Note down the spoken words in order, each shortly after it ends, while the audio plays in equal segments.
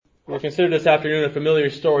We'll consider this afternoon a familiar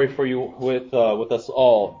story for you with us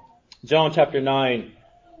all. John chapter 9,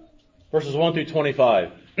 verses 1 through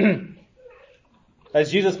 25.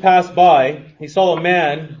 As Jesus passed by, he saw a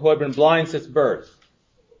man who had been blind since birth.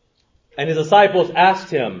 And his disciples asked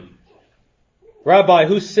him, "Rabbi,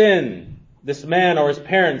 who sinned, this man or his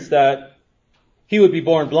parents, that he would be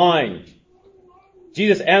born blind?"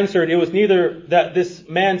 Jesus answered, "It was neither that this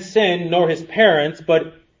man sinned nor his parents,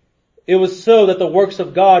 but it was so that the works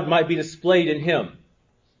of God might be displayed in him.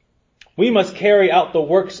 We must carry out the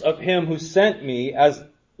works of him who sent me as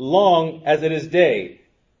long as it is day.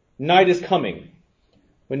 Night is coming,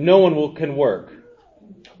 when no one can work.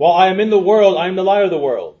 While I am in the world, I am the light of the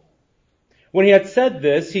world." When he had said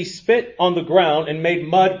this, he spit on the ground and made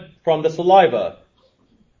mud from the saliva,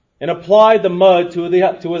 and applied the mud to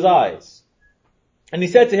his eyes. And he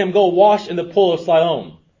said to him, "Go wash in the pool of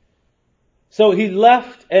Siloam." So he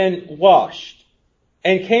left and washed,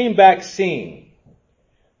 and came back seeing.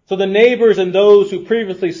 So the neighbors and those who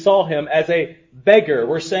previously saw him as a beggar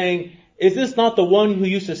were saying, "Is this not the one who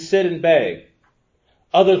used to sit and beg?"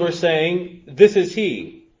 Others were saying, "This is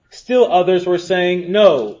he." Still others were saying,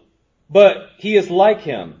 "No, but he is like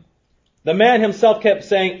him." The man himself kept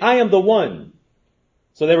saying, "I am the one."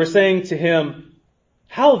 So they were saying to him,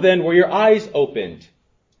 "How then were your eyes opened?"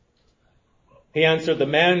 He answered, "The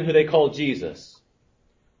man who they called Jesus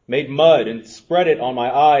made mud and spread it on my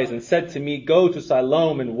eyes and said to me, 'Go to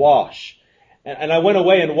Siloam and wash.' And I went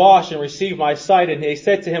away and washed and received my sight." And they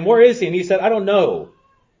said to him, "Where is he?" And he said, "I don't know."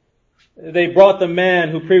 They brought the man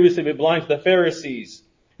who previously been blind to the Pharisees.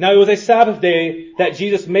 Now it was a Sabbath day that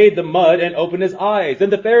Jesus made the mud and opened his eyes.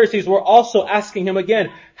 Then the Pharisees were also asking him again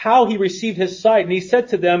how he received his sight. And he said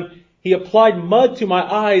to them, "He applied mud to my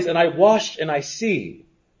eyes, and I washed and I see."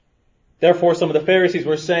 Therefore some of the Pharisees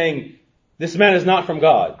were saying, "This man is not from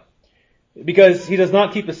God, because he does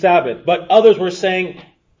not keep the Sabbath." But others were saying,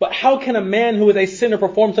 "But how can a man who is a sinner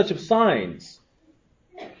perform such signs?"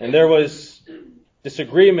 And there was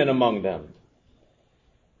disagreement among them.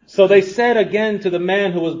 So they said again to the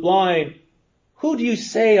man who was blind, "Who do you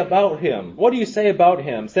say about him? What do you say about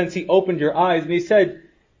him, since he opened your eyes?" And he said,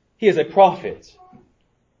 "He is a prophet."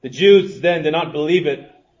 The Jews then did not believe it,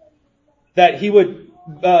 that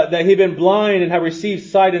he'd been blind and had received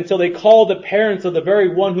sight, until they called the parents of the very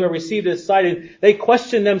one who had received his sight, and they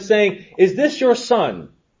questioned them, saying, "Is this your son,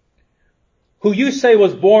 who you say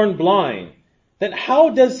was born blind? Then how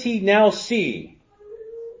does he now see?"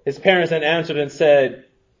 His parents then answered and said,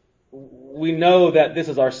 "We know that this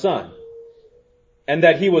is our son, and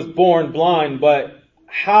that he was born blind, but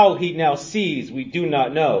how he now sees we do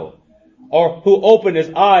not know, or who opened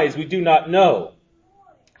his eyes we do not know.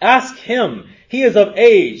 Ask him. He is of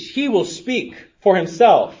age. He will speak for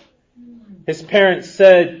himself." His parents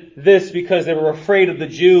said this because they were afraid of the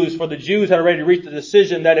Jews, for the Jews had already reached the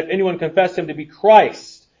decision that if anyone confessed him to be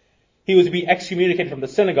Christ, he was to be excommunicated from the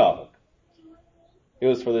synagogue. It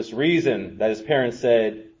was for this reason that his parents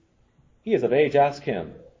said, "He is of age, ask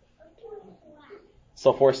him."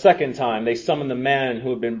 So for a second time, they summoned the man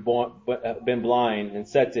who had been blind and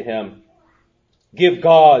said to him, "Give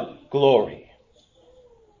God glory.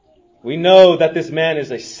 We know that this man is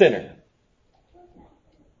a sinner."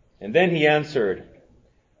 And then he answered,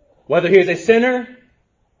 "Whether he is a sinner,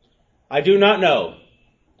 I do not know.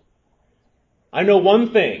 I know one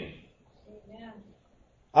thing.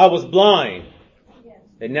 I was blind,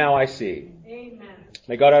 and now I see." Amen.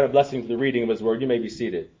 May God add a blessing to the reading of his word. You may be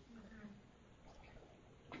seated.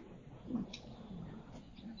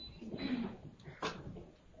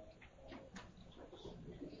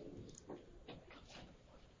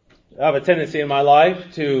 I have a tendency in my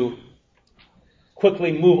life to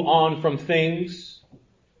quickly move on from things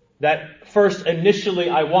that first initially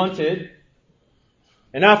I wanted,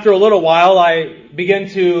 and after a little while I begin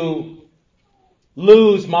to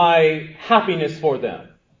lose my happiness for them.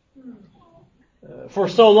 For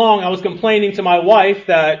so long I was complaining to my wife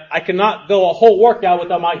that I could not go a whole workout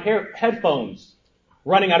without my headphones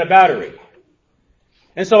running out of battery.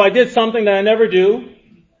 And so I did something that I never do.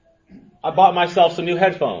 I bought myself some new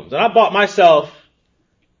headphones. And I bought myself,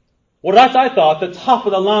 what I thought, the top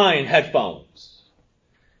of the line headphones.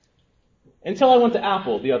 Until I went to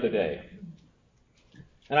Apple the other day.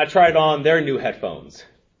 And I tried on their new headphones.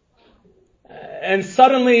 And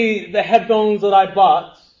suddenly the headphones that I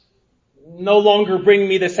bought no longer bring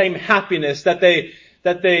me the same happiness that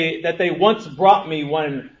they once brought me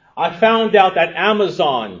when I found out that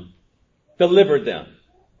Amazon delivered them.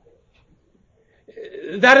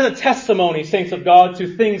 That is a testimony, saints of God,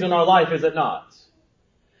 to things in our life, is it not?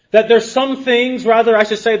 That there's some things, rather I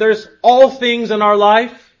should say there's all things in our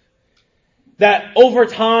life that over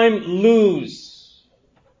time lose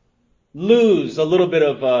a little bit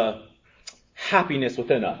of happiness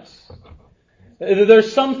within us.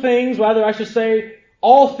 There's some things, rather I should say,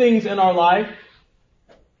 all things in our life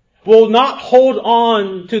will not hold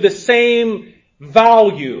on to the same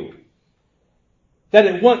value that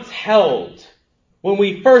it once held when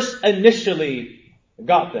we first initially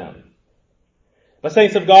got them. But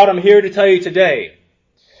saints of God, I'm here to tell you today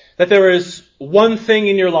that there is one thing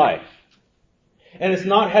in your life, and it's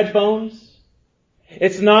not headphones,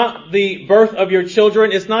 it's not the birth of your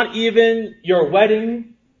children, it's not even your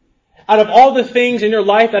wedding. Out of all the things in your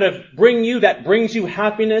life that brings you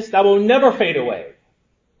happiness, that will never fade away.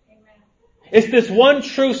 Amen. It's this one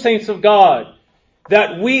true, saints of God,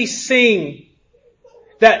 that we sing,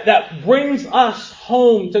 that brings us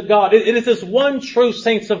home to God. It is this one true,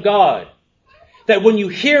 saints of God, that when you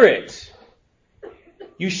hear it,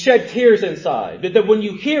 you shed tears inside. That when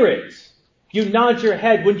you hear it, you nod your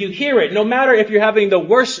head. When you hear it, no matter if you're having the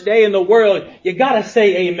worst day in the world, you gotta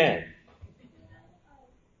say amen.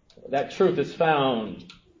 That truth is found,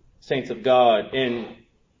 saints of God, in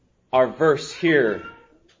our verse here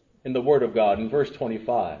in the Word of God, in verse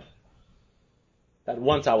 25. That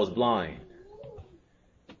once I was blind,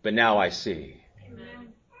 but now I see.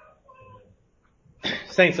 Amen.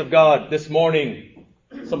 Saints of God, this morning,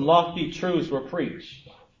 some lofty truths were preached.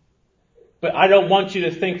 But I don't want you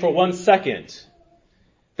to think for 1 second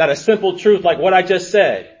that a simple truth like what I just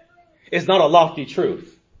said is not a lofty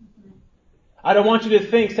truth. I don't want you to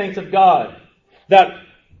think, saints of God, that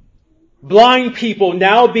blind people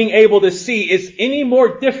now being able to see is any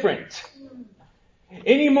more different,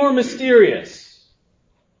 any more mysterious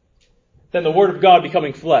than the Word of God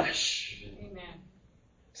becoming flesh. Amen.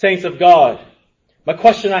 Saints of God, my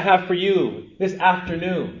question I have for you this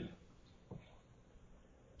afternoon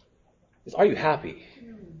is, are you happy?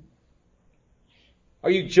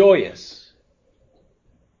 Are you joyous?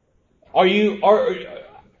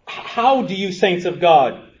 How do you, saints of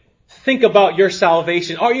God, think about your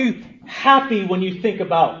salvation? Are you happy when you think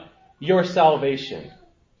about your salvation?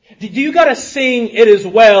 Do you gotta sing "It Is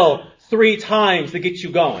Well" 3 times to get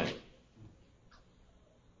you going?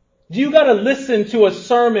 Do you gotta listen to a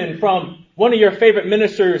sermon from one of your favorite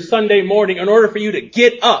ministers Sunday morning in order for you to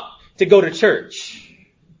get up to go to church?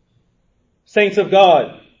 Saints of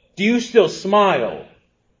God, do you still smile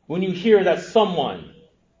when you hear that someone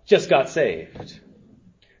just got saved?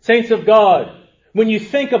 Saints of God, when you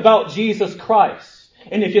think about Jesus Christ,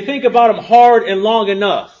 and if you think about Him hard and long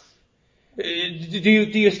enough, do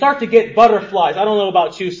you start to get butterflies? I don't know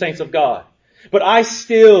about you, saints of God, but I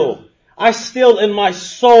still in my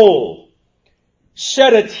soul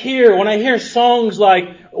shed a tear when I hear songs like,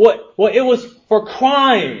 it was for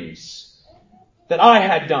crimes that I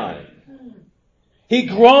had done. He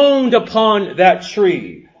groaned upon that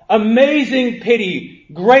tree. Amazing pity,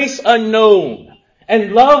 grace unknown,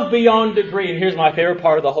 and love beyond degree. And here's my favorite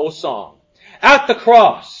part of the whole song. At the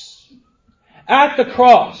cross,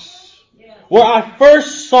 where I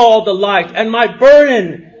first saw the light and my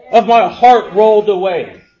burden of my heart rolled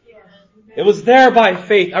away. It was there by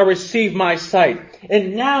faith I received my sight.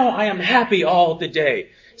 And now I am happy all the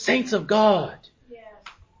day. Saints of God,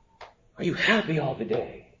 are you happy all the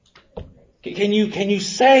day? Can you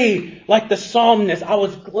say like the psalmist, I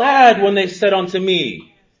was glad when they said unto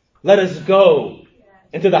me, let us go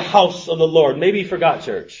into the house of the Lord. Maybe you forgot,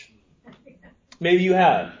 church. Maybe you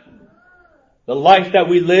have. The life that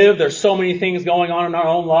we live, there's so many things going on in our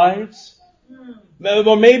own lives.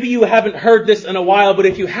 Or maybe you haven't heard this in a while, but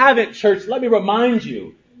if you haven't, church, let me remind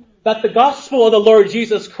you that the gospel of the Lord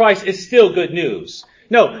Jesus Christ is still good news.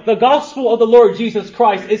 No, the gospel of the Lord Jesus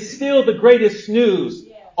Christ is still the greatest news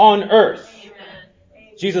on earth.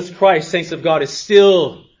 Amen. Jesus Christ, saints of God, is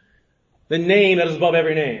still the name that is above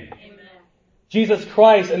every name. Amen. Jesus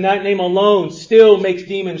Christ and that name alone still makes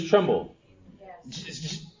demons tremble.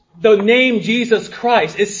 Yes. The name Jesus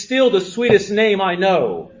Christ is still the sweetest name I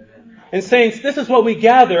know. And saints, this is what we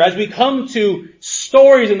gather as we come to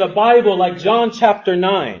stories in the Bible like John chapter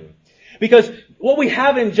 9. Because what we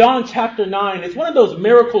have in John chapter 9 is one of those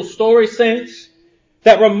miracle stories, saints,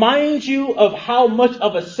 that reminds you of how much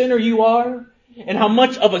of a sinner you are and how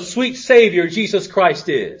much of a sweet Savior Jesus Christ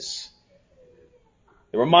is.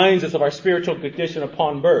 It reminds us of our spiritual condition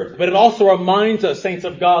upon birth. But it also reminds us, saints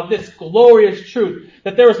of God, this glorious truth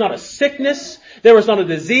that there is not a sickness, there is not a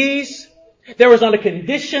disease, there is not a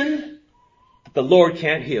condition that the Lord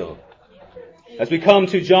can't heal. As we come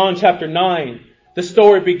to John chapter 9, the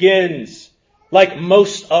story begins like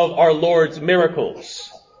most of our Lord's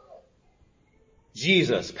miracles.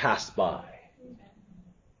 Jesus passed by.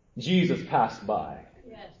 Jesus passed by.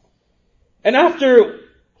 Yes. And after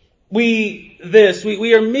we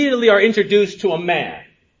immediately are introduced to a man.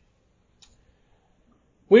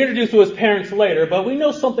 We're introduced to his parents later, but we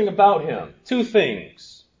know something about him. Two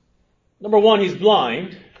things. Number one, he's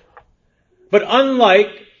blind. But unlike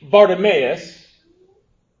Bartimaeus,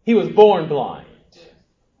 he was born blind.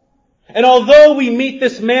 And although we meet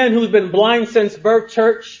this man who's been blind since birth,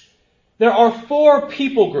 church, there are 4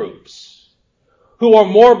 people groups who are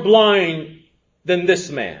more blind than this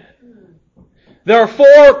man. There are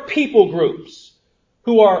 4 people groups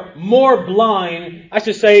who are more blind, I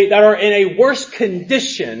should say, that are in a worse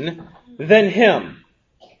condition than him.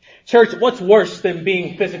 Church, what's worse than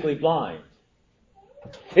being physically blind?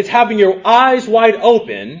 It's having your eyes wide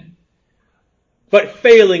open, but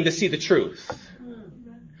failing to see the truth.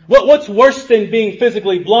 What's worse than being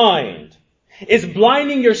physically blind is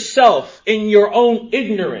blinding yourself in your own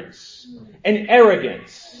ignorance and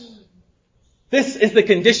arrogance. This is the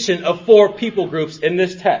condition of 4 people groups in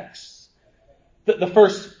this text. The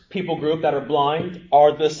first people group that are blind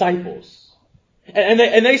are the disciples. And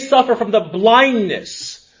they suffer from the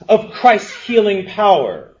blindness of Christ's healing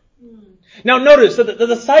power. Now notice that the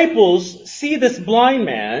disciples see this blind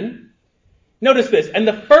man. Notice this. And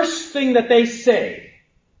the first thing that they say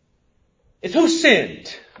is, who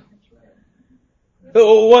sinned?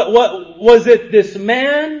 What was it, this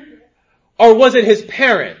man, or was it his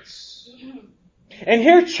parents? And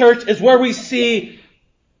here, church, is where we see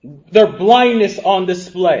their blindness on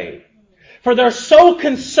display. For they're so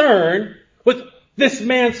concerned with this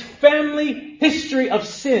man's family history of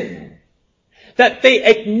sin that they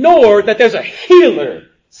ignore that there's a healer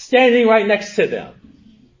standing right next to them.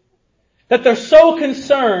 That they're so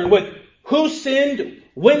concerned with who sinned,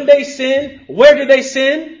 when they sinned, where did they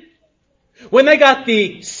sin, when they got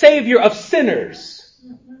the Savior of sinners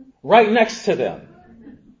right next to them.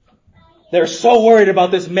 They're so worried about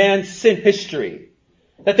this man's sin history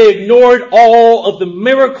that they ignored all of the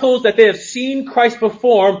miracles that they have seen Christ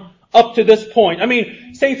perform up to this point. I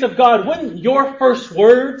mean, saints of God, wouldn't your first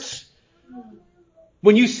words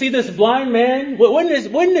when you see this blind man, wouldn't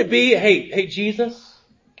it be, hey Jesus,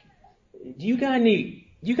 do you got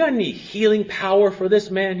any healing power for this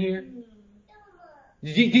man here?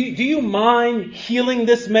 Do you mind healing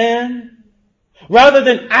this man? Rather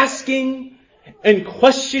than asking and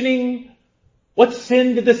questioning, what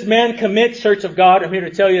sin did this man commit, Church of God? I'm here to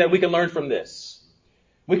tell you that we can learn from this.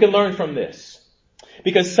 We can learn from this.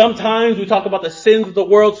 Because sometimes we talk about the sins of the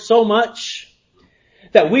world so much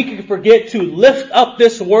that we can forget to lift up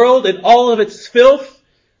this world and all of its filth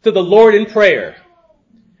to the Lord in prayer.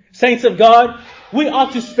 Saints of God, we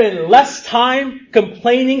ought to spend less time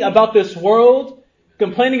complaining about this world,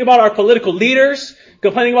 complaining about our political leaders,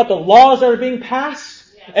 complaining about the laws that are being passed,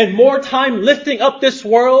 and more time lifting up this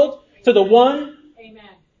world to the one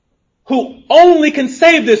who only can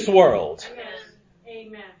save this world.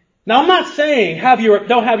 Amen. Now I'm not saying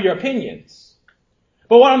don't have your opinions.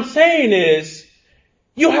 But what I'm saying is,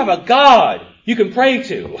 you have a God you can pray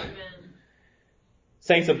to. Amen.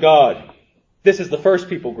 Saints of God, this is the first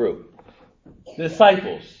people group. The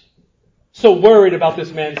disciples, so worried about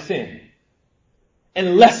this man's sin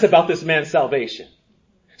and less about this man's salvation.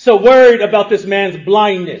 So worried about this man's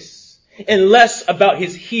blindness and less about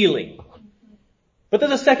his healing. But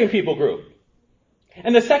there's a second people group.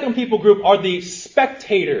 And the second people group are the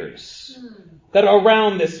spectators that are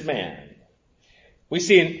around this man. We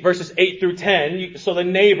see in verses 8 through 10, so the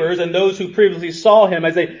neighbors and those who previously saw him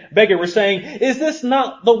as a beggar were saying, is this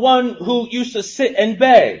not the one who used to sit and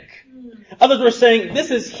beg? Others were saying, this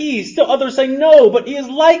is he. Still others saying, no, but he is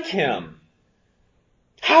like him.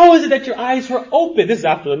 How is it that your eyes were open? This is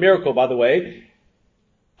after the miracle, by the way.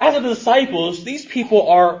 As of the disciples, these people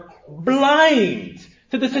are blind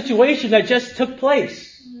to the situation that just took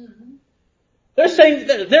place. They're saying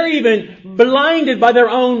that they're even blinded by their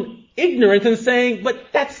own ignorance and saying, but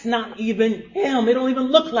that's not even him. They don't even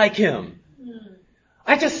look like him.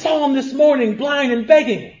 I just saw him this morning blind and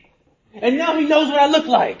begging. And now he knows what I look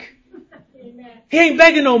like. He ain't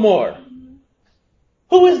begging no more.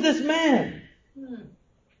 Who is this man?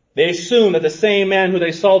 They assume that the same man who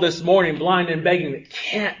they saw this morning blind and begging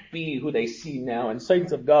can't be who they see now. And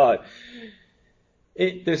saints of God,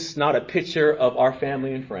 this is not a picture of our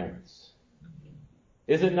family and friends.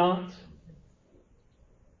 Is it not?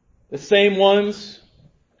 The same ones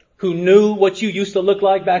who knew what you used to look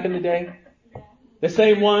like back in the day. The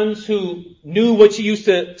same ones who knew what you used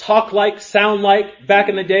to talk like, sound like back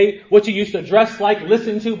in the day. What you used to dress like,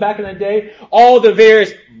 listen to back in the day. All the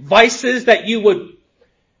various vices that you would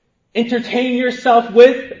entertain yourself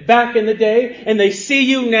with back in the day. And they see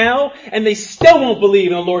you now and they still won't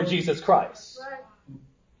believe in the Lord Jesus Christ.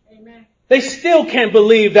 Right. Amen. They still can't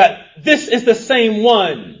believe that this is the same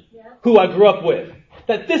one who I grew up with.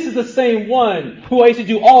 That this is the same one who I used to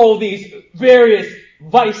do all of these various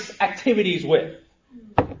vice activities with.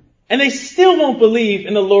 And they still won't believe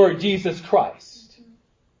in the Lord Jesus Christ.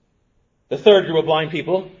 The third group of blind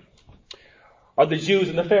people are the Jews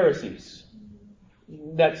and the Pharisees.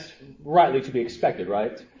 That's rightly to be expected,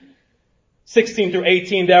 right? 16 through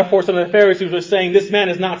 18, therefore some of the Pharisees were saying, this man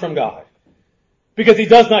is not from God, because he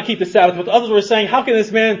does not keep the Sabbath. But others were saying, how can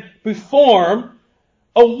this man perform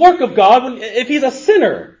a work of God if he's a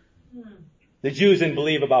sinner? The Jews didn't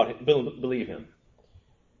believe him.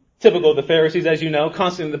 Typical of the Pharisees, as you know,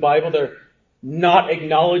 constantly in the Bible, they're not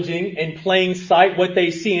acknowledging in plain sight what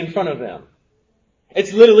they see in front of them.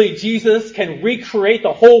 It's literally Jesus can recreate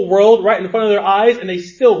the whole world right in front of their eyes, and they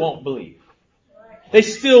still won't believe. They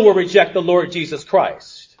still will reject the Lord Jesus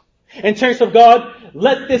Christ. In terms of God,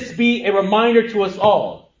 let this be a reminder to us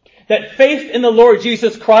all that faith in the Lord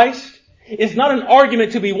Jesus Christ is not an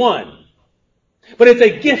argument to be won, but it's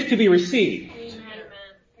a gift to be received.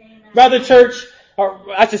 Amen. Rather, church, or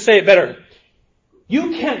I should say it better,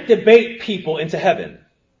 you can't debate people into heaven.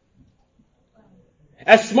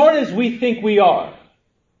 As smart as we think we are,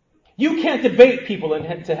 you can't debate people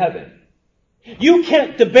into heaven. You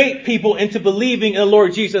can't debate people into believing in the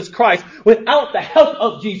Lord Jesus Christ without the help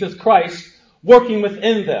of Jesus Christ working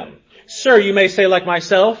within them. Sure, you may say like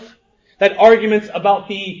myself, that arguments about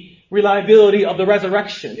the reliability of the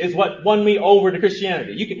resurrection is what won me over to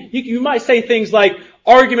Christianity. You might say things like,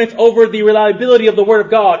 arguments over the reliability of the Word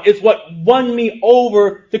of God is what won me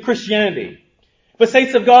over to Christianity. But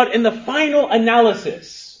saints of God, in the final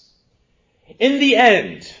analysis, in the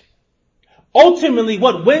end, ultimately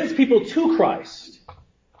what wins people to Christ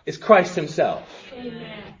is Christ Himself.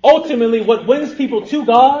 Amen. Ultimately what wins people to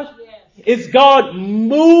God is God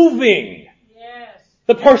moving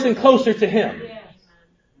the person closer to Him. Yes.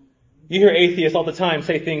 You hear atheists all the time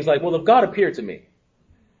say things like, well, if God appeared to me,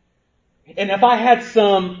 and if I had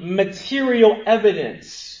some material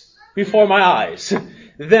evidence before my eyes,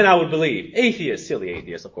 then I would believe. Atheists, silly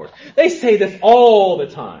atheists, of course. They say this all the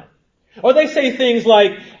time. Or they say things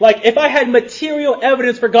like if I had material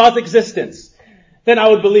evidence for God's existence, then I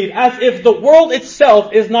would believe, as if the world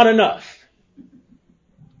itself is not enough.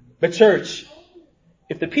 But church,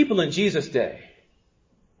 if the people in Jesus' day,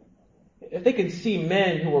 if they can see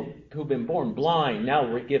men who've been born blind now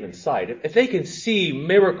were given sight, if they can see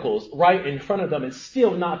miracles right in front of them and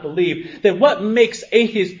still not believe, then what makes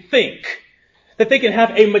atheists think that they can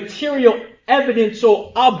have a material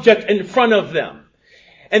evidential object in front of them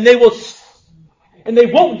and they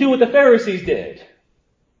won't do what the Pharisees did?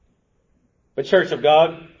 But church of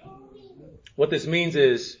God, what this means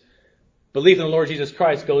is belief in the Lord Jesus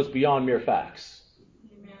Christ goes beyond mere facts.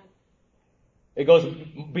 It goes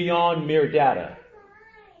beyond mere data.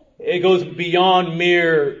 It goes beyond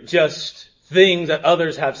mere just things that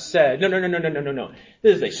others have said. No.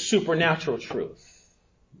 This is a supernatural truth.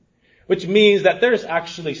 Which means that there's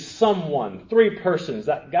actually someone, 3 persons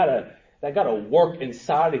that gotta work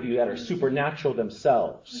inside of you that are supernatural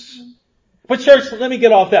themselves. But church, let me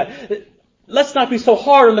get off that. Let's not be so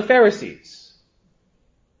hard on the Pharisees.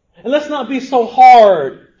 And let's not be so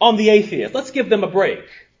hard on the atheists. Let's give them a break.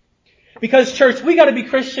 Because church, we gotta be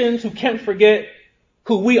Christians who can't forget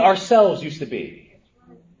who we ourselves used to be.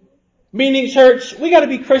 Meaning, church, we gotta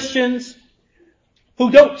be Christians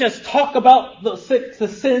who don't just talk about the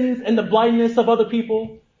sins and the blindness of other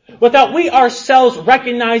people, but that we ourselves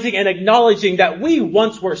recognizing and acknowledging that we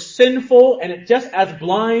once were sinful and just as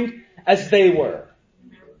blind as they were.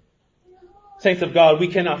 Saints of God, we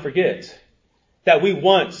cannot forget that we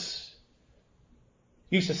once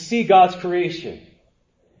used to see God's creation,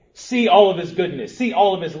 see all of His goodness, see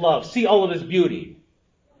all of His love, see all of His beauty,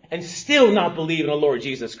 and still not believe in the Lord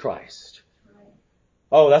Jesus Christ.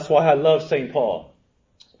 Oh, that's why I love St. Paul.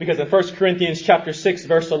 Because in 1 Corinthians chapter 6,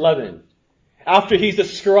 verse 11, after he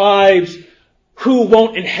describes who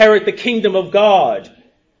won't inherit the kingdom of God,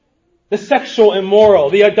 the sexual immoral,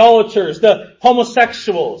 the idolaters, the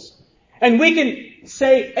homosexuals, and we can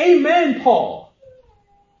say, amen, Paul.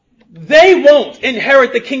 They won't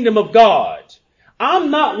inherit the kingdom of God.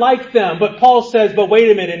 I'm not like them. But Paul says, but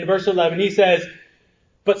wait a minute, in verse 11, he says,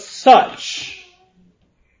 but such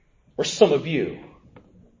were some of you.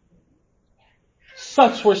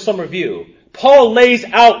 Such were some of you. Paul lays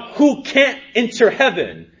out who can't enter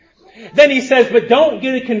heaven. Then he says, but don't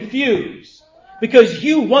get it confused, because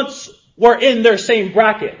you once were in their same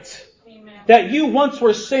bracket. Amen. That you once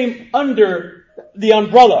were same under the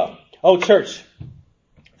umbrella. Oh, church,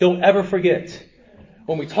 don't ever forget,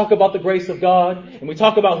 when we talk about the grace of God and we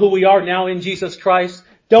talk about who we are now in Jesus Christ,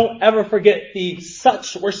 Don't ever forget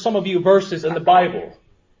such were some of you verses in the Bible.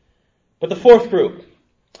 But the fourth group,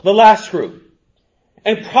 the last group,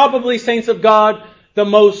 and probably, saints of God, the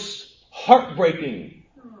most heartbreaking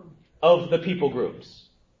of the people groups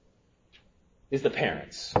is the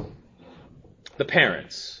parents. The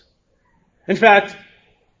parents. In fact,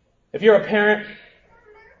 if you're a parent,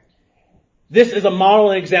 this is a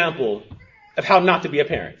model and example of how not to be a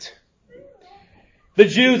parent. The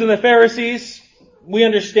Jews and the Pharisees, we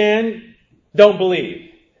understand, don't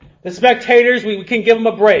believe. The spectators, we can give them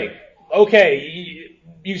a break. Okay,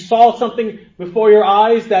 you saw something before your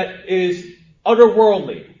eyes that is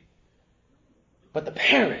otherworldly. But the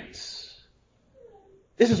parents,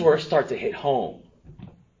 this is where it starts to hit home.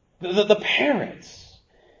 The parents,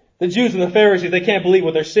 the Jews and the Pharisees, they can't believe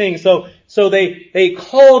what they're seeing, so they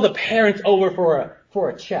call the parents over for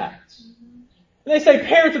a chat. And they say,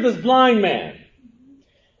 parents of this blind man,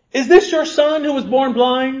 is this your son who was born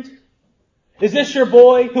blind? Is this your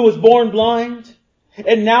boy who was born blind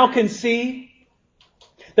and now can see?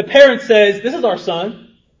 The parent says, this is our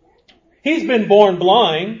son. He's been born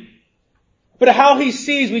blind, but how he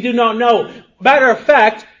sees we do not know. Matter of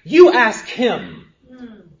fact, you ask him.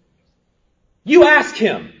 You ask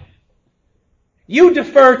him. You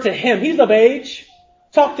defer to him. He's of age.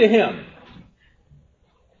 Talk to him.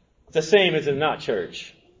 It's the same as in not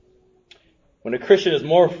church. When a Christian is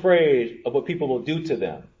more afraid of what people will do to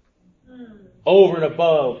them over and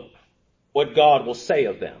above what God will say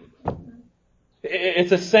of them.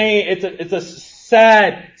 It's a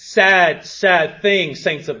sad thing,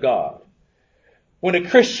 saints of God. When a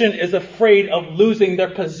Christian is afraid of losing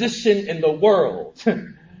their position in the world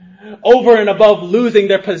over and above losing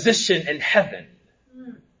their position in heaven.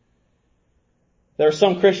 There are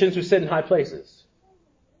some Christians who sit in high places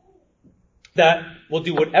that will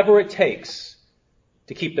do whatever it takes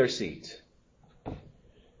to keep their seat.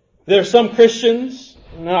 There are some Christians,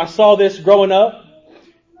 and I saw this growing up,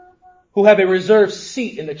 who have a reserved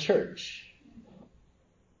seat in the church.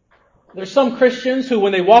 There are some Christians who,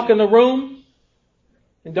 when they walk in the room,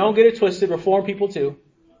 and don't get it twisted, Reformed people too,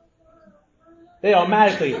 they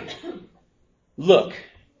automatically look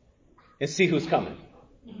and see who's coming.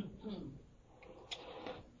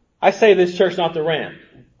 I say this, church, not to rant,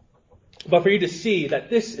 but for you to see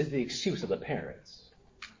that this is the excuse of the parents.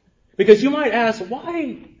 Because you might ask,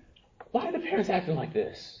 why are the parents acting like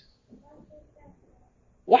this?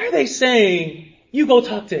 Why are they saying, you go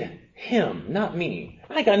talk to him, not me?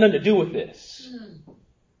 I ain't got nothing to do with this.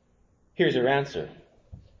 Here's your answer.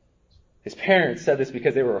 His parents said this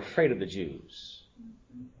because they were afraid of the Jews.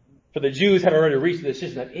 For the Jews had already reached the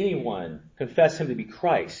decision that anyone confess him to be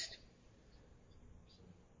Christ,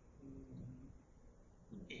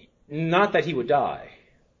 not that he would die.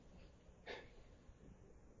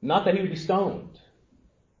 Not that he would be stoned.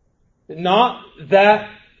 Not that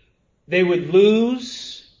they would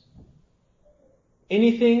lose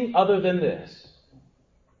anything other than this.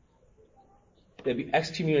 They'd be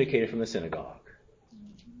excommunicated from the synagogue.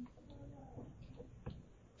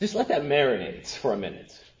 Just let that marinate for a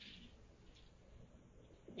minute.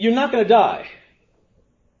 You're not going to die,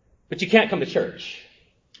 but you can't come to church.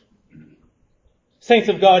 Saints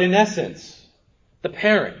of God, in essence, the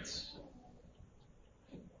parents,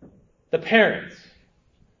 the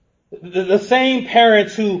same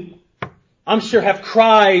parents who I'm sure have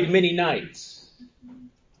cried many nights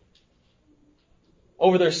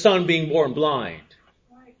over their son being born blind.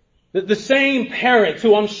 The same parents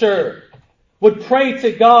who I'm sure would pray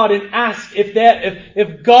to God and ask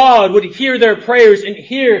if God would hear their prayers and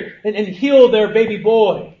heal their baby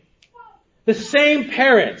boy. The same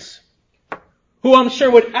parents who I'm sure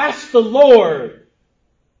would ask the Lord,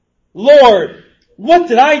 what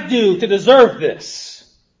did I do to deserve this?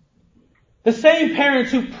 The same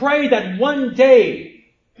parents who pray that one day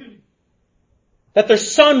that their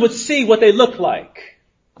son would see what they look like.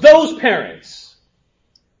 Those parents,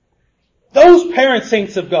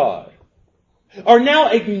 saints of God, are now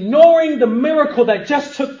ignoring the miracle that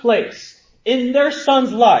just took place in their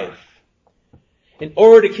son's life in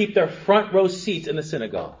order to keep their front row seats in the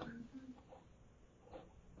synagogue.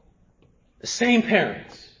 The same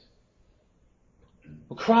parents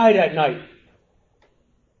who cried at night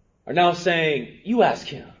are now saying, you ask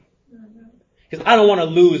him. Because I don't want to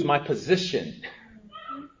lose my position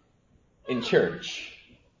in church.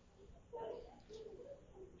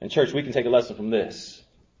 In church, we can take a lesson from this.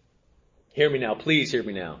 Hear me now, please hear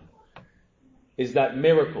me now. Is that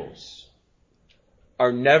miracles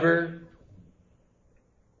are never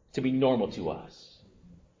to be normal to us.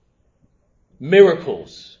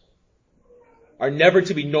 Miracles are never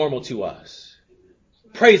to be normal to us.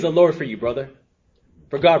 Praise the Lord for you, brother.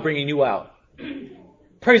 for God bringing you out.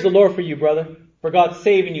 Praise the Lord for you, brother, for God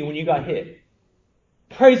saving you when you got hit.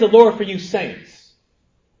 Praise the Lord for you, saints,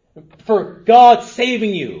 for God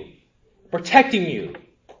saving you, protecting you,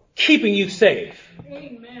 keeping you safe.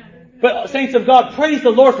 Amen. But saints of God, praise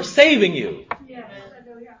the Lord for saving you. Yes.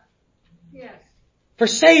 Yes. For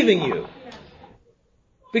saving you.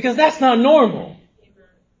 Because that's not normal.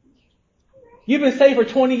 You've been saved for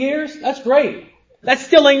 20 years? That's great. That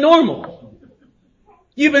still ain't normal.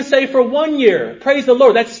 You've been saved for 1 year. Praise the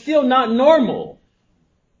Lord. That's still not normal.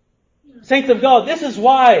 Saints of God, this is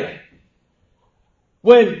why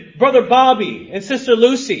when Brother Bobby and Sister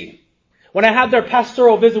Lucy, when I had their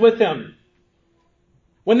pastoral visit with them,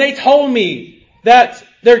 when they told me that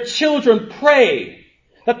their children pray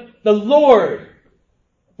that the Lord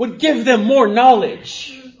would give them more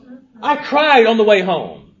knowledge, I cried on the way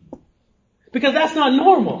home. Because that's not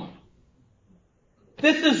normal.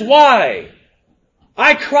 This is why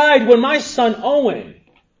I cried when my son Owen,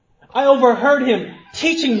 I overheard him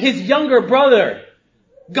teaching his younger brother,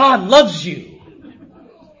 God loves you.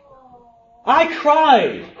 I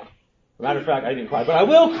cried. Matter of fact, I didn't cry, but I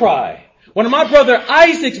will cry. When my brother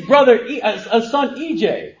Isaac's son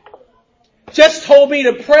EJ just told me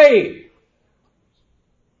to pray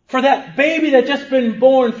for that baby that just been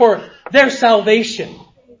born for their salvation.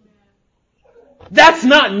 That's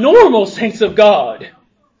not normal, saints of God.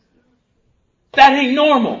 That ain't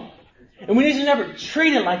normal. And we need to never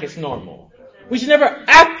treat it like it's normal. We should never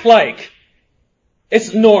act like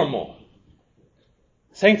it's normal.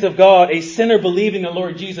 Saints of God, a sinner believing in the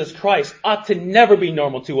Lord Jesus Christ ought to never be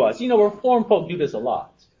normal to us. You know, Reformed folk do this a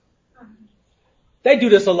lot. They do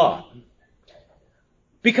this a lot.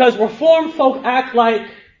 Because Reformed folk act like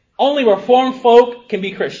only Reformed folk can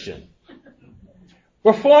be Christian.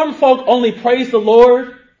 Reformed folk only praise the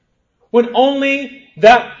Lord when only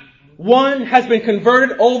that one has been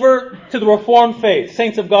converted over to the Reformed faith.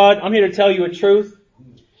 Saints of God, I'm here to tell you a truth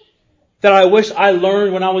that I wish I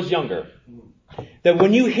learned when I was younger. That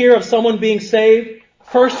when you hear of someone being saved,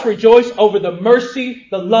 first rejoice over the mercy,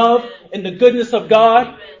 the love, and the goodness of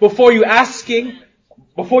God before you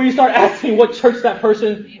start asking what church that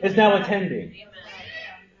person is now attending.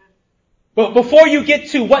 But before you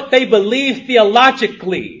get to what they believe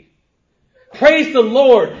theologically, praise the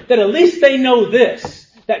Lord that at least they know this,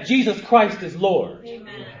 that Jesus Christ is Lord.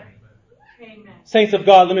 Amen. Amen. Saints of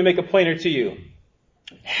God, let me make a pointer to you.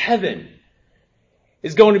 Heaven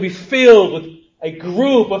is going to be filled with a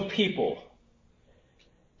group of people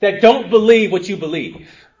that don't believe what you believe.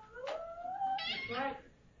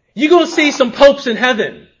 You're going to see some popes in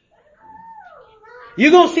heaven.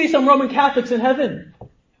 You're going to see some Roman Catholics in heaven.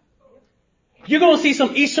 You're going to see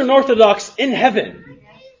some Eastern Orthodox in heaven.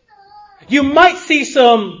 You might see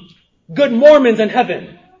some good Mormons in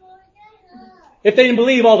heaven if they didn't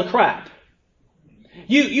believe all the crap.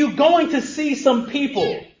 You're going to see some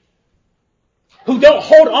people who don't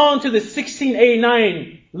hold on to the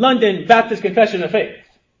 1689 London Baptist Confession of Faith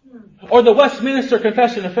or the Westminster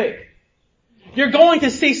Confession of Faith. You're going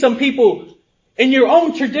to see some people in your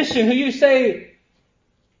own tradition who you say,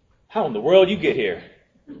 how in the world you get here?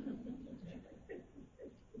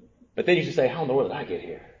 But then you should say, how in the world did I get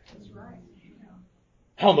here?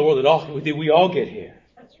 How in the world did we all get here?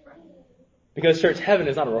 Because church, heaven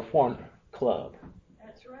is not a reformed club.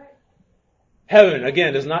 Heaven,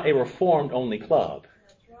 again, is not a reformed only club.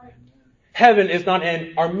 Heaven is not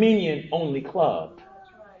an Armenian only club.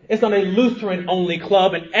 It's not a Lutheran only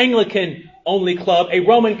club, an Anglican only club, a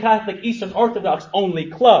Roman Catholic Eastern Orthodox only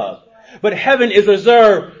club. But heaven is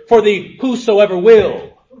reserved for the whosoever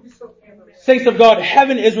will. Saints of God,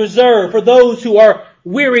 heaven is reserved for those who are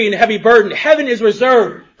weary and heavy burdened. Heaven is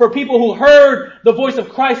reserved for people who heard the voice of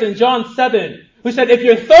Christ in John 7, who said, if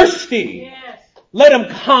you're thirsty, let him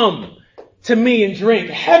come to me and drink.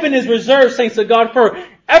 Heaven is reserved, saints of God, for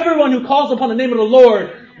everyone who calls upon the name of the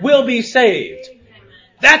Lord will be saved.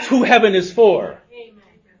 That's who heaven is for.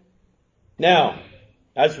 Now,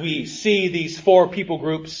 as we see these four people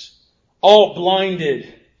groups all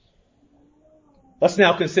blinded, let's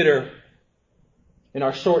now consider in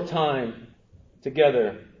our short time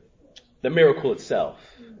together the miracle itself.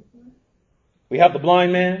 We have the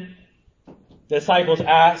blind man. The disciples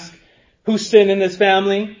ask, who sinned in this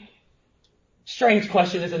family? Strange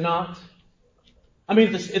question, is it not? I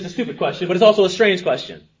mean, it's a stupid question, but it's also a strange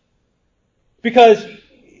question. Because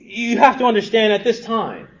you have to understand at this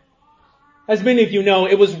time, as many of you know,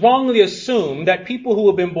 it was wrongly assumed that people who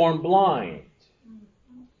have been born blind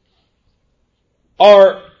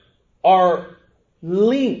are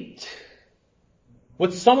linked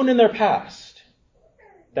with someone in their past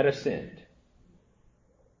that have sinned.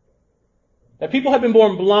 That people have been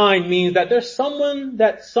born blind means that there's someone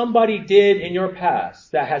that somebody did in your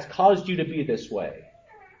past that has caused you to be this way.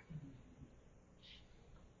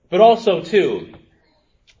 But also, too,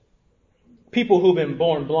 people who've been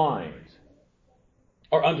born blind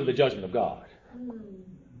are under the judgment of God.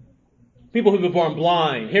 People who've been born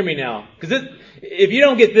blind, hear me now, because if you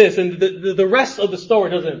don't get this, and the rest of the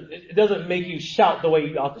story doesn't make you shout the way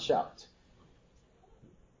you ought to shout.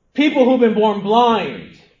 People who've been born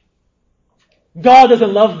blind, God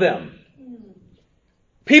doesn't love them.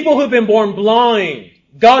 People who've been born blind,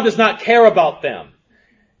 God does not care about them.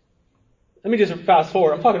 Let me just fast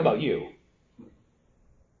forward. I'm talking about you.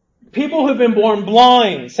 People who've been born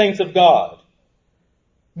blind, saints of God,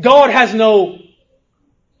 God has no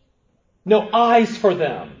eyes for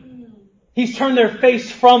them. He's turned their face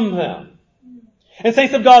from them. And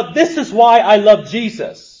saints of God, this is why I love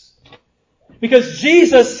Jesus. Because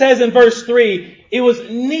Jesus says in verse 3, it was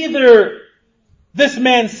neither this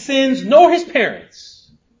man's sins nor his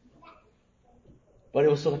parents, but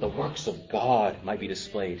it was so that the works of God might be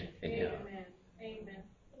displayed in him. Amen.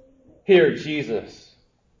 Here Jesus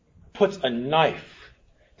puts a knife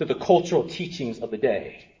to the cultural teachings of the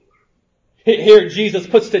day. Here Jesus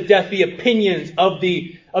puts to death the opinions of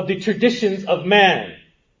the traditions of man.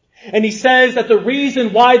 And he says that the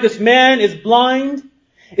reason why this man is blind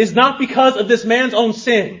is not because of this man's own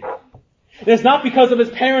sin. It is not because of his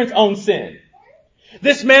parents' own sin.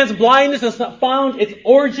 This man's blindness has not found its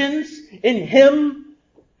origins in him,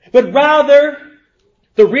 but rather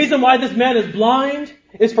the reason why this man is blind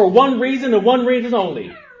is for one reason and one reason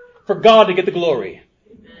only: for God to get the glory.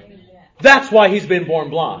 That's why he's been born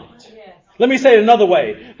blind. Let me say it another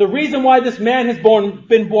way. The reason why this man has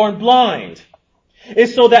been born blind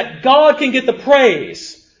is so that God can get the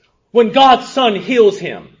praise when God's Son heals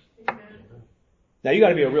him. Now you got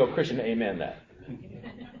to be a real Christian to amen that.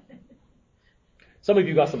 Some of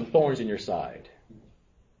you got some thorns in your side.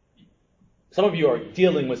 Some of you are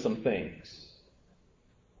dealing with some things.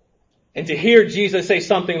 And to hear Jesus say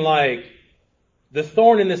something like, the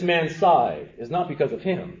thorn in this man's side is not because of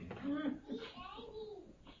him,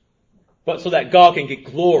 but so that God can get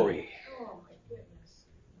glory.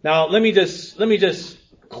 Now let me just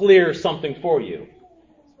clear something for you.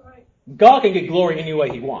 God can get glory any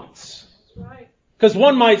way he wants. Because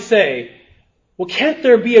one might say, well, can't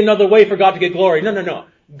there be another way for God to get glory? No.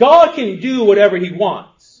 God can do whatever he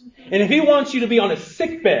wants. And if he wants you to be on a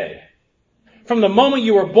sick bed from the moment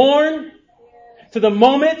you were born to the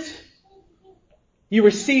moment you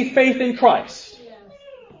receive faith in Christ,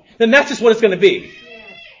 then that's just what it's going to be.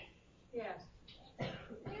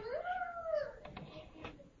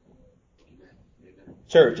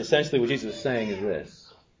 Church, essentially what Jesus is saying is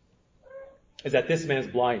this, is that this man's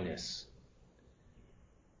blindness,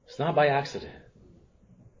 it's not by accident.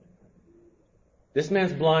 This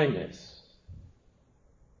man's blindness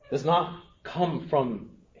does not come from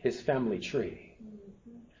his family tree.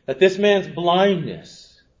 That this man's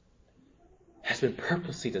blindness has been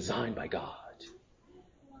purposely designed by God.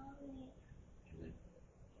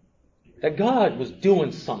 That God was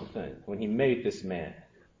doing something when he made this man.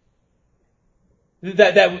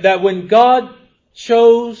 That when God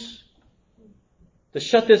chose to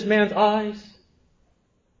shut this man's eyes,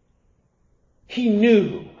 he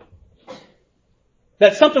knew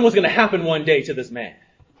that something was going to happen one day to this man.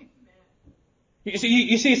 You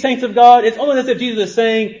see, saints of God, it's almost as if Jesus is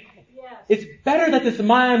saying, it's better that this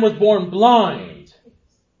man was born blind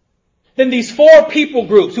than these 4 people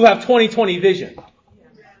groups who have 20/20 vision.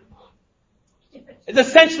 It's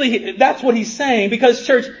essentially, that's what he's saying, because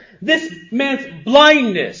church, this man's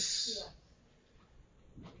blindness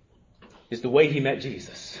is the way he met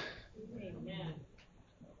Jesus.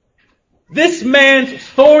 This man's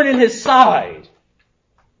thorn in his side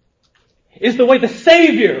is the way the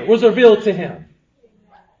Savior was revealed to him.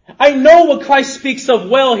 I know what Christ speaks of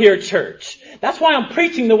well here, church. That's why I'm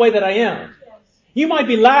preaching the way that I am. You might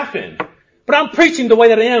be laughing, but I'm preaching the way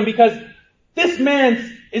that I am because this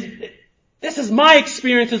is my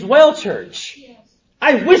experience as well, church.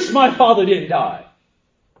 I wish my father didn't die.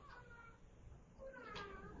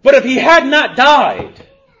 But if he had not died,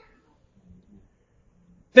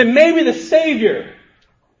 then maybe the Savior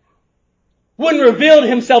wouldn't reveal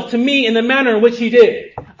himself to me in the manner in which he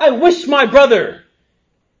did. I wish my brother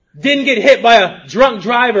didn't get hit by a drunk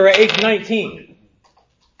driver at age 19.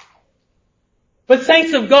 But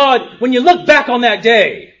saints of God, when you look back on that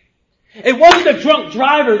day, it wasn't a drunk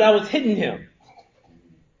driver that was hitting him.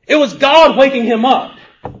 It was God waking him up.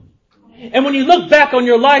 And when you look back on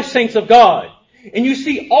your life, saints of God, and you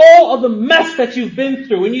see all of the mess that you've been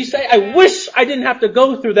through, and you say, I wish I didn't have to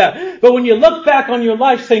go through that. But when you look back on your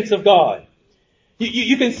life, saints of God,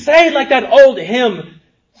 You can say like that old hymn,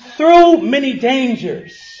 through many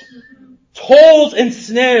dangers, toils and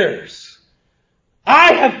snares,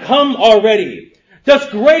 I have come already. Does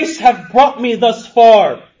grace have brought me thus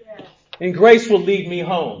far? And grace will lead me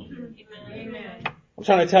home. Amen. I'm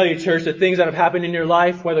trying to tell you, church, the things that have happened in your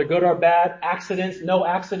life, whether good or bad, accidents, no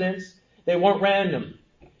accidents, they weren't random.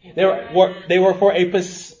 They were for a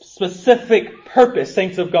specific purpose,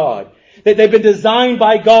 saints of God. That they've been designed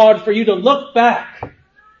by God for you to look back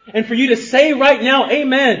and for you to say right now,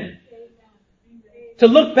 amen. To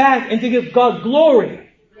look back and to give God glory.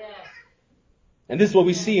 And this is what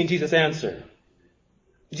we see in Jesus' answer.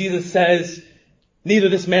 Jesus says, neither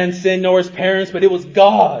this man sinned nor his parents, but it was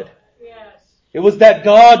God. It was that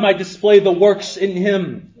God might display the works in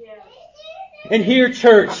him. And here,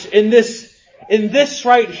 church, in this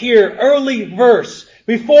right here, early verse,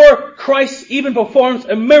 before Christ even performs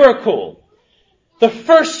a miracle, the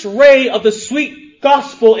first ray of the sweet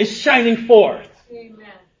gospel is shining forth.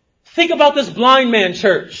 Amen. Think about this blind man,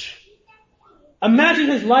 church. Imagine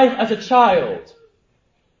his life as a child.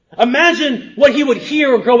 Imagine what he would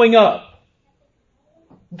hear growing up.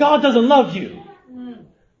 God doesn't love you.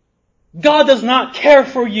 God does not care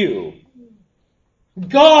for you.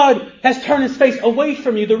 God has turned his face away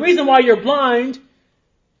from you. The reason why you're blind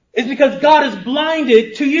is because God is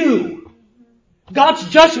blinded to you. God's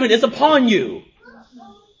judgment is upon you.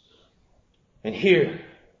 And here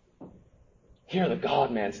the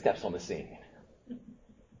God-man steps on the scene.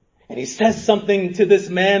 And he says something to this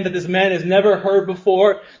man that this man has never heard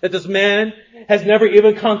before, that this man has never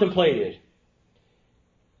even contemplated.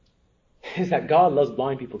 Is that God loves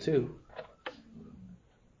blind people too.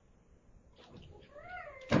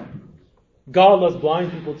 God loves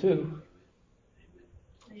blind people too.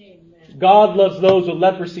 Amen. God loves those with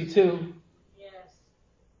leprosy too. Yes.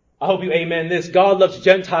 I hope you amen this. God loves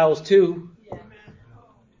Gentiles too. Yes.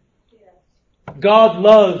 Yes. God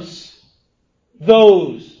loves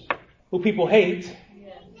those who people hate.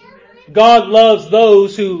 Yes. God loves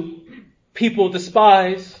those who people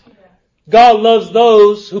despise. God loves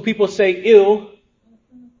those who people say ill.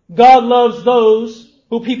 God loves those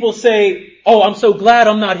who people say, oh, I'm so glad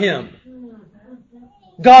I'm not him.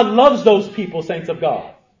 God loves those people, saints of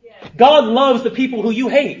God. God loves the people who you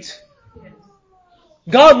hate.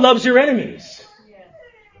 God loves your enemies.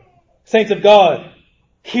 Saints of God,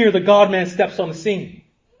 here the God-man steps on the scene.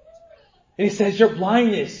 And he says, your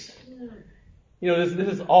blindness, this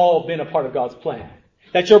has all been a part of God's plan.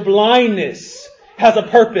 That your blindness has a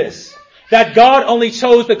purpose. That God only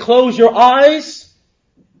chose to close your eyes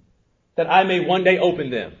that I may one day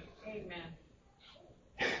open them. Amen.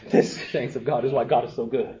 This, saints of God, is why God is so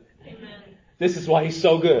good. Amen. This is why he's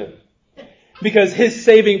so good. Because his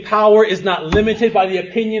saving power is not limited by the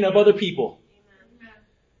opinion of other people.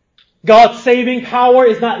 God's saving power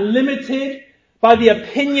is not limited by the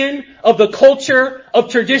opinion of the culture of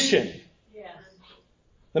tradition. Yes.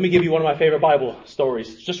 Let me give you one of my favorite Bible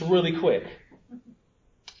stories, just really quick.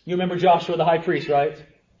 You remember Joshua the high priest, right?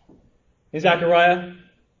 In Zechariah?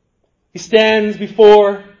 He stands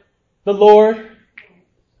before the Lord.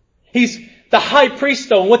 He's the high priest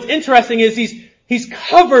though. And what's interesting is he's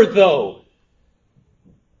covered though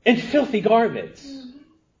in filthy garments.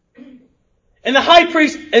 And the high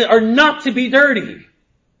priests are not to be dirty.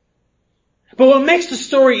 But what makes the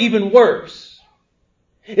story even worse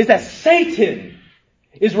is that Satan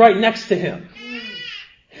is right next to him.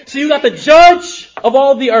 So you got the judge of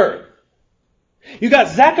all the earth. You got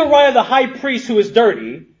Zechariah the high priest who is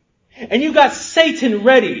dirty. And you got Satan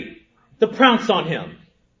ready to pounce on him.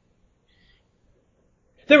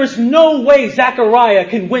 There is no way Zechariah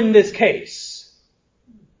can win this case.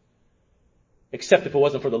 Except if it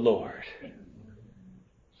wasn't for the Lord.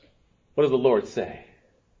 What does the Lord say?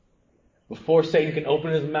 Before Satan can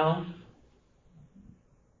open his mouth,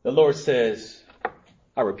 the Lord says,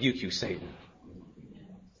 I rebuke you, Satan.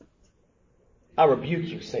 I rebuke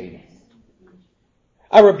you, Satan.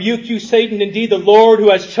 I rebuke you, Satan. Indeed, the Lord who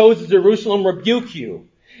has chosen Jerusalem rebuke you.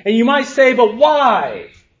 And you might say, but why?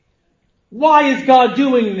 Why is God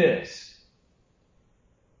doing this?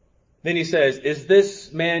 Then he says, is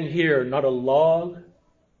this man here not a log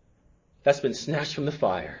that's been snatched from the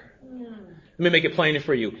fire? Let me make it plainer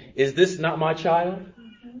for you. Is this not my child?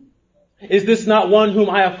 Is this not one whom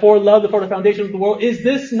I have foreloved before the foundation of the world? Is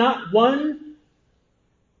this not one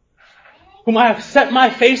whom I have set my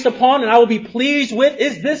face upon and I will be pleased with?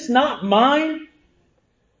 Is this not mine?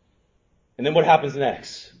 And then what happens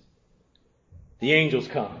next? The angels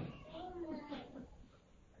come.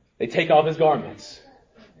 They take off his garments.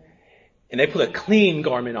 And they put a clean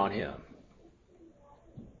garment on him.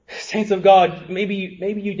 Saints of God, maybe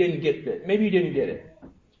you didn't get it. Maybe you didn't get it.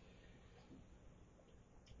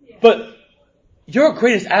 But your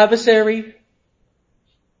greatest adversary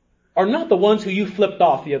are not the ones who you flipped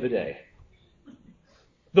off the other day.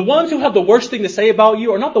 The ones who have the worst thing to say about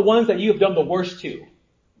you are not the ones that you have done the worst to.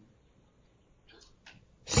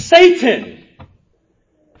 Satan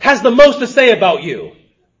has the most to say about you.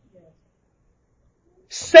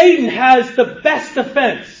 Satan has the best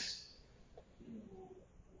defense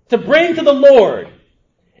to bring to the Lord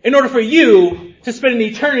in order for you to spend an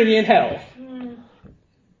eternity in hell.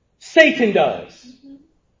 Satan does.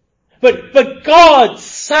 But God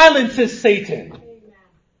silences Satan.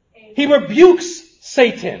 He rebukes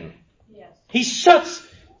Satan. He shuts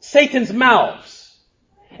Satan's mouths.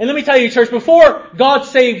 And let me tell you, church, before God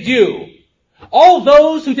saved you, all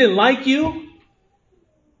those who didn't like you,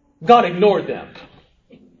 God ignored them.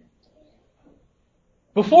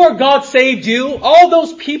 Before God saved you, all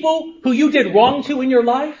those people who you did wrong to in your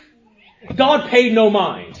life, God paid no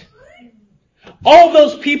mind. All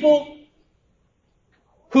those people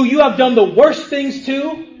who you have done the worst things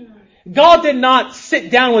to, God did not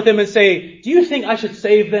sit down with them and say, do you think I should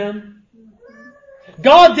save them?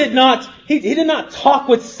 God did not, He did not talk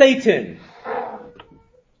with Satan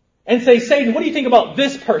and say, Satan, what do you think about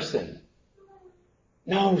this person?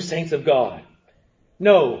 No, saints of God.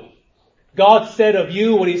 No. God said of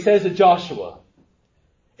you what He says to Joshua.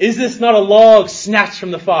 Is this not a log snatched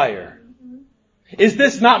from the fire? Is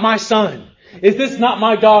this not my son? Is this not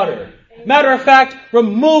my daughter? Matter of fact,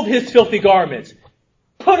 remove his filthy garments.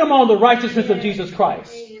 Put him on the righteousness of Jesus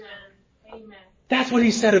Christ. That's what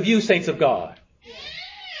He said of you, saints of God.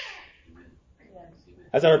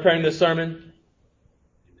 As I'm preparing this sermon,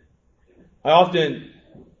 I often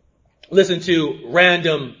listen to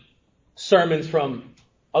random sermons from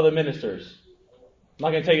other ministers. I'm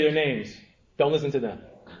not going to tell you their names. Don't listen to them.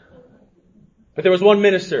 But there was one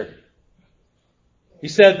minister. He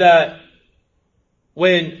said that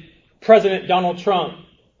when President Donald Trump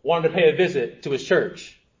wanted to pay a visit to his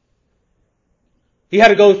church, he had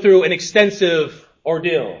to go through an extensive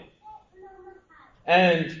ordeal.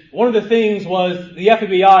 And one of the things was the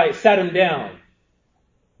FBI sat him down.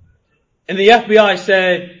 And the FBI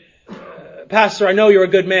said, Pastor, I know you're a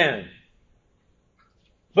good man.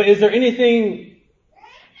 But is there anything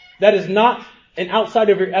that is not an outside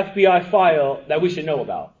of your FBI file that we should know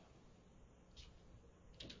about?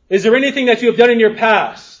 Is there anything that you have done in your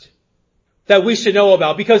past that we should know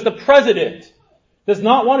about? Because the president does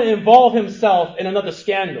not want to involve himself in another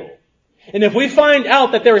scandal. And if we find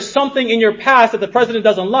out that there is something in your past that the president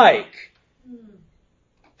doesn't like,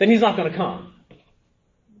 then he's not going to come.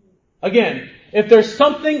 Again, if there's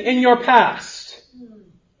something in your past,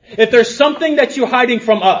 if there's something that you're hiding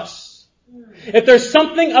from us, if there's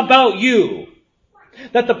something about you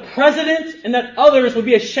that the president and that others would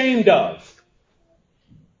be ashamed of,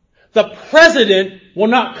 the president will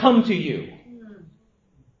not come to you.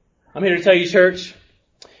 I'm here to tell you, church,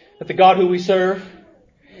 that the God who we serve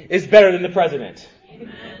is better than the president.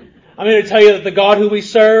 Amen. I'm here to tell you that the God who we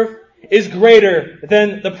serve is greater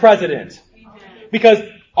than the president. Amen. Because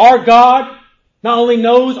our God not only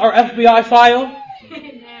knows our FBI file,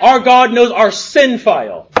 our God knows our sin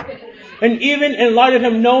file. And even in light of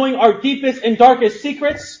Him knowing our deepest and darkest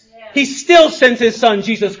secrets, He still sends His Son,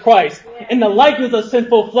 Jesus Christ, in the likeness of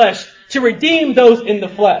sinful flesh to redeem those in the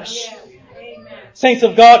flesh. Saints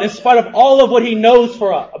of God, in spite of all of what He knows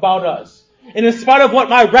about us, and in spite of what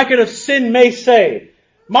my record of sin may say,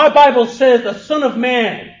 my Bible says the Son of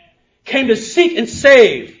Man came to seek and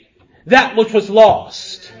save that which was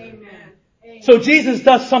lost. So Jesus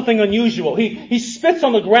does something unusual. He spits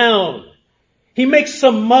on the ground. He makes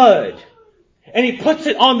some mud. And He puts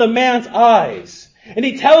it on the man's eyes. And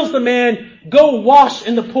He tells the man, go wash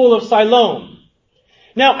in the pool of Siloam.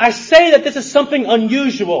 Now, I say that this is something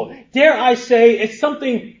unusual. Dare I say it's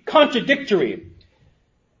something contradictory.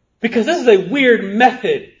 Because this is a weird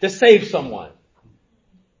method to save someone.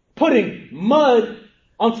 Putting mud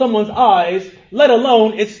on someone's eyes, let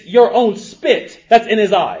alone it's your own spit that's in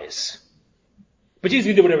his eyes. But Jesus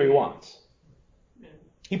can do whatever He wants.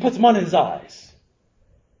 He puts mud in his eyes.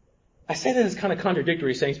 I say that it's kind of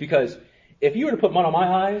contradictory, saints, because if you were to put mud on my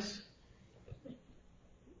eyes,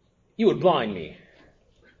 you would blind me.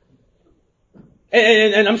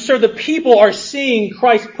 And I'm sure the people are seeing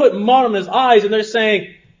Christ put mud on His eyes and they're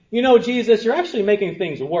saying, you know, Jesus, you're actually making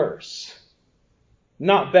things worse,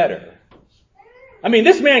 not better. I mean,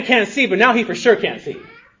 this man can't see, but now he for sure can't see.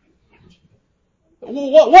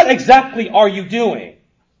 What exactly are you doing?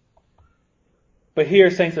 But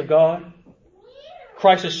here, saints of God,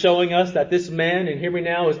 Christ is showing us that this man, and hear me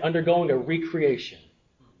now, is undergoing a recreation.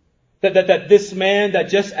 That this man, that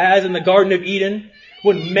just as in the Garden of Eden,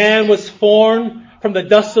 when man was formed from the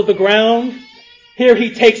dust of the ground, here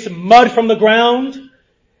he takes mud from the ground.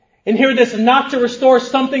 And here this is not to restore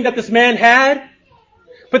something that this man had,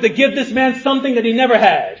 but to give this man something that he never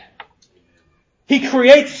had. He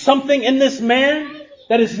creates something in this man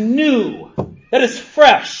that is new, that is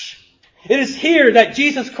fresh. It is here that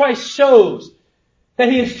Jesus Christ shows that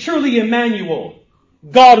he is truly Emmanuel,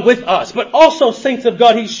 God with us. But also, saints of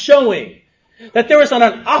God, he's showing that there is not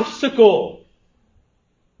an obstacle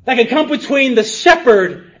that can come between the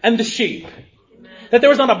shepherd and the sheep. That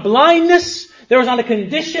there is not a blindness, there is not a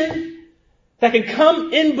condition that can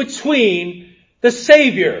come in between the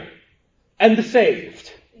Savior and the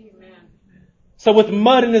saved. Amen. So with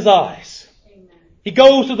mud in his eyes, Amen. he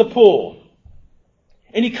goes to the pool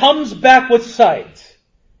and he comes back with sight.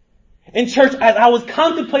 In church, as I was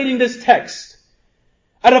contemplating this text,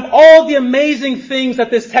 out of all the amazing things that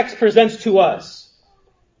this text presents to us,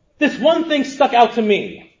 this one thing stuck out to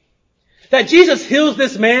me. That Jesus heals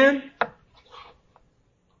this man,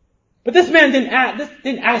 but this man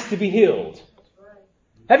didn't ask to be healed.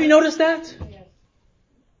 Have you noticed that? Yes.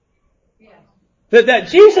 Yes. That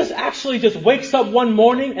Jesus actually just wakes up one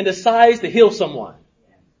morning and decides to heal someone.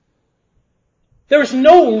 There is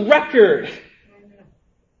no record.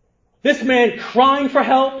 This man crying for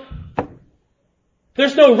help.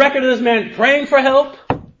 There's no record of this man praying for help.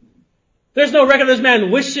 There's no record of this man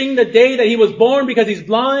wishing the day that he was born because he's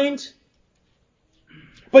blind.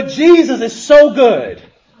 But Jesus is so good.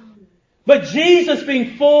 But Jesus,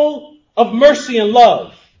 being full of mercy and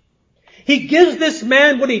love, he gives this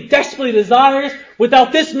man what he desperately desires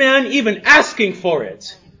without this man even asking for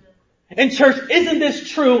it. And church, isn't this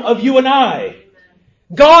true of you and I?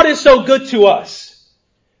 God is so good to us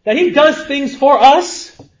that he does things for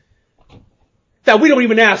us that we don't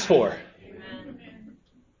even ask for.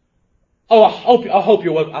 Oh, I hope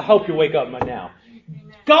you wake up now.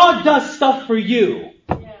 God does stuff for you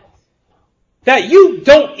that you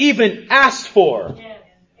don't even ask for.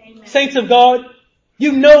 Saints of God,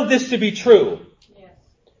 you know this to be true.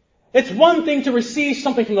 It's one thing to receive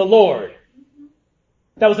something from the Lord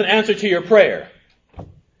that was an answer to your prayer.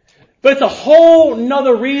 But it's a whole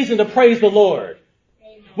nother reason to praise the Lord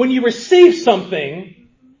when you receive something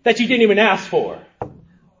that you didn't even ask for.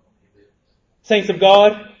 Saints of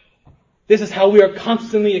God, this is how we are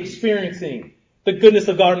constantly experiencing the goodness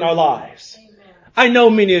of God in our lives. I know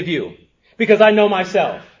many of you, because I know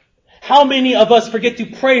myself. How many of us forget to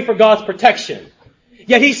pray for God's protection,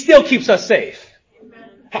 yet he still keeps us safe?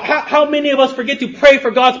 How many of us forget to pray for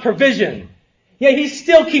God's provision, yet he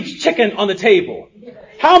still keeps chicken on the table?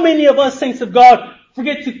 How many of us, saints of God,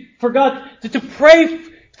 forget to pray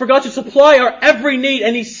for God to supply our every need,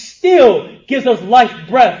 and he still gives us life,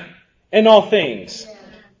 breath, and all things?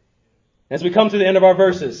 As we come to the end of our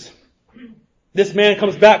verses, this man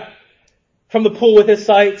comes back from the pool with his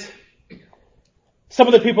sight. Some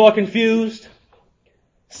of the people are confused.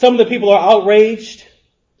 Some of the people are outraged.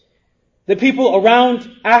 The people around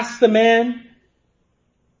ask the man,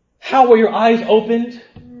 "How were your eyes opened?"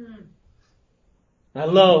 I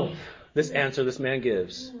love this answer this man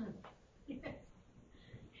gives.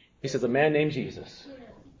 He says, "A man named Jesus.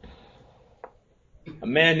 A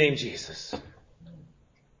man named Jesus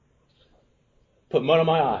put mud on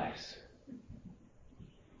my eyes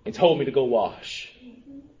and told me to go wash.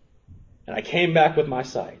 And I came back with my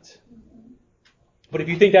sight." But if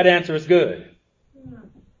you think that answer is good,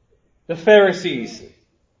 the Pharisees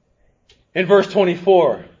in verse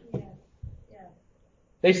 24,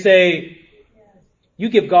 they say, "You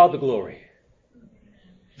give God the glory.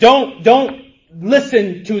 Don't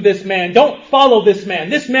listen to this man. Don't follow this man.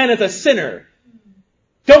 This man is a sinner.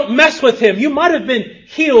 Don't mess with him. You might have been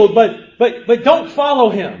healed, but don't follow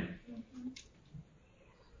him."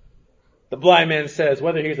 The blind man says,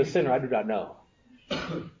 "Whether he's a sinner, I do not know."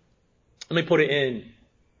 Let me put it in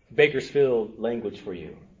Bakersfield language for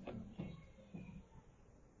you.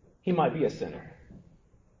 He might be a sinner.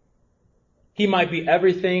 He might be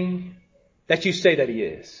everything that you say that he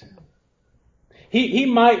is. He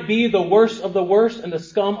might be the worst of the worst and the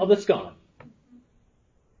scum of the scum.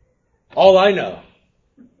 All I know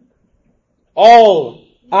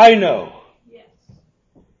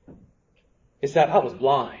is that I was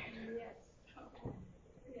blind.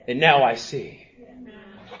 And now I see.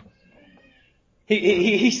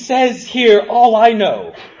 He says here, all I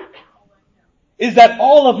know is that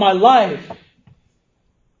all of my life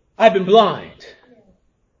I've been blind.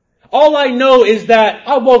 All I know is that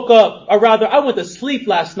I went to sleep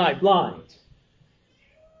last night blind.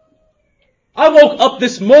 I woke up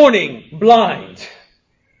this morning blind.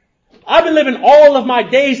 I've been living all of my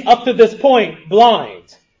days up to this point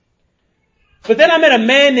blind. But then I met a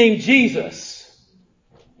man named Jesus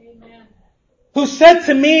who said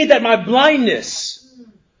to me that my blindness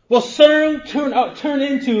will soon turn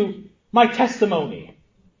into my testimony.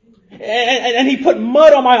 And he put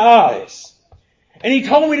mud on my eyes. And he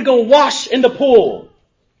told me to go wash in the pool.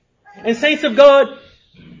 And saints of God,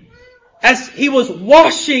 as he was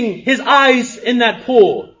washing his eyes in that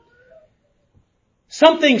pool,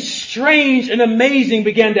 something strange and amazing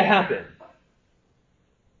began to happen.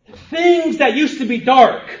 Things that used to be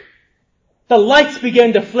dark, the lights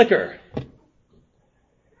began to flicker.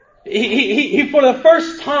 He for the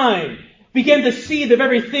first time began to see the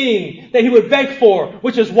very thing that he would beg for,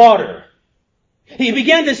 which is water. He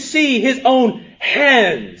began to see his own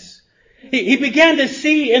hands. He began to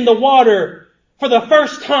see in the water for the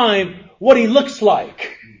first time what he looks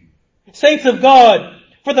like. Saints of God,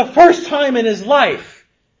 for the first time in his life,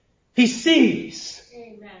 he sees.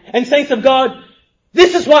 Amen. And saints of God,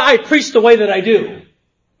 this is why I preach the way that I do.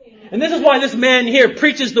 Amen. And this is why this man here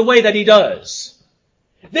preaches the way that he does.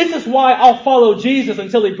 This is why I'll follow Jesus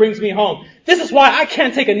until he brings me home. This is why I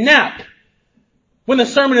can't take a nap when the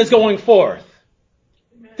sermon is going forth.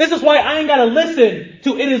 This is why I ain't got to listen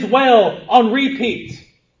to It Is Well on repeat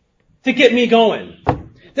to get me going.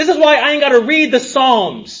 This is why I ain't got to read the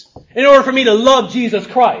Psalms in order for me to love Jesus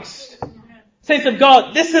Christ. Saints of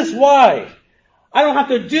God, this is why I don't have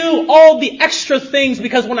to do all the extra things,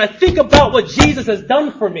 because when I think about what Jesus has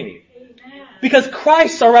done for me, because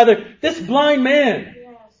Christ, or rather, this blind man,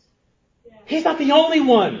 he's not the only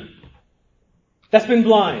one that's been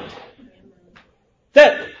blind.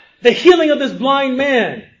 That the healing of this blind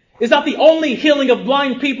man is not the only healing of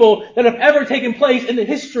blind people that have ever taken place in the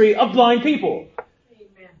history of blind people.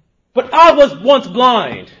 Amen. But I was once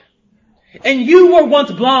blind. And you were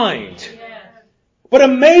once blind. Yes. But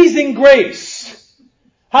amazing grace.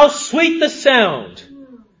 How sweet the sound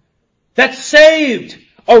that saved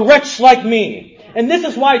a wretch like me. And this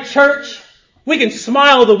is why, church, we can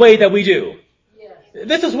smile the way that we do. Yes.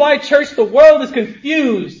 This is why, church, the world is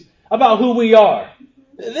confused about who we are.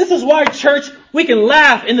 This is why, church, we can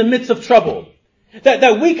laugh in the midst of trouble.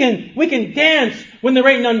 That we can dance when there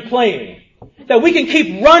ain't none playing. That we can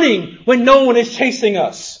keep running when no one is chasing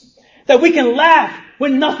us. That we can laugh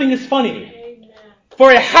when nothing is funny. Amen.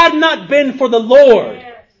 For it had not been for the Lord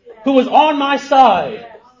who was on my side,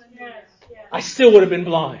 I still would have been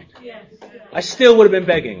blind. I still would have been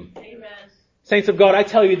begging. Amen. Saints of God, I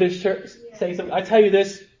tell you this, church. Saints, I tell you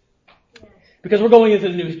this because we're going into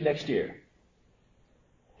the new next year.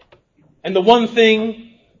 And the one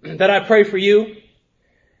thing that I pray for you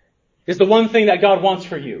is the one thing that God wants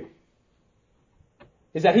for you.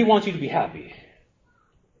 Is that He wants you to be happy.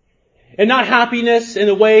 And not happiness in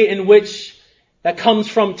a way in which that comes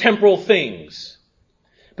from temporal things.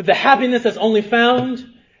 But the happiness that's only found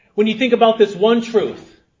when you think about this one truth.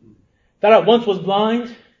 That I once was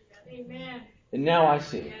blind. Amen. And now I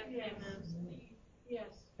see. Yes.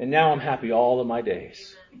 And now I'm happy all of my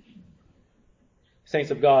days. Amen.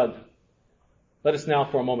 Saints of God, let us now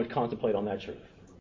for a moment contemplate on that truth.